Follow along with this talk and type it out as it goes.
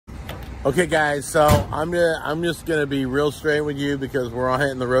Okay, guys, so I'm just gonna be real straight with you because we're all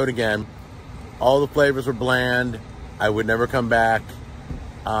hitting the road again. All the flavors were bland. I would never come back.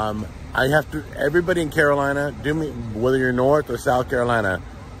 I have to. Everybody in Carolina, do me, whether you're North or South Carolina,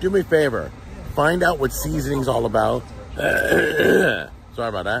 do me a favor. Find out what seasoning's all about. Sorry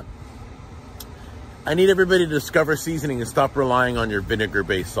about that. I need everybody to discover seasoning and stop relying on your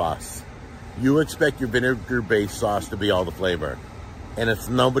vinegar-based sauce. You expect your vinegar-based sauce to be all the flavor, and it's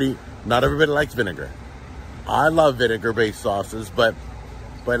not everybody likes vinegar. I love vinegar-based sauces, but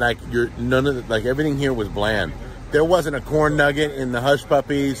like everything here was bland. There wasn't a corn nugget in the Hush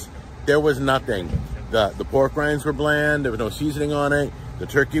Puppies. There was nothing. The pork rinds were bland. There was no seasoning on it. The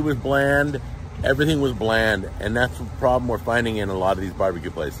turkey was bland. Everything was bland, and that's the problem we're finding in a lot of these barbecue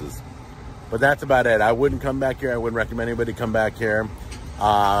places. But that's about it. I wouldn't come back here. I wouldn't recommend anybody come back here.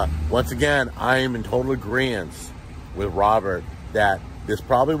 Once again, I am in total agreement with Robert that this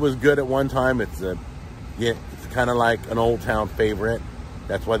probably was good at one time. It's kind of like an old town favorite.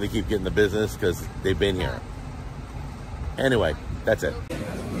 That's why they keep getting the business, because they've been here. Anyway, that's it.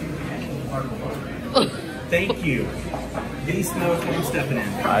 Thank you. These smells what I'm stepping in.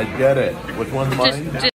 I get it. Which one's mine?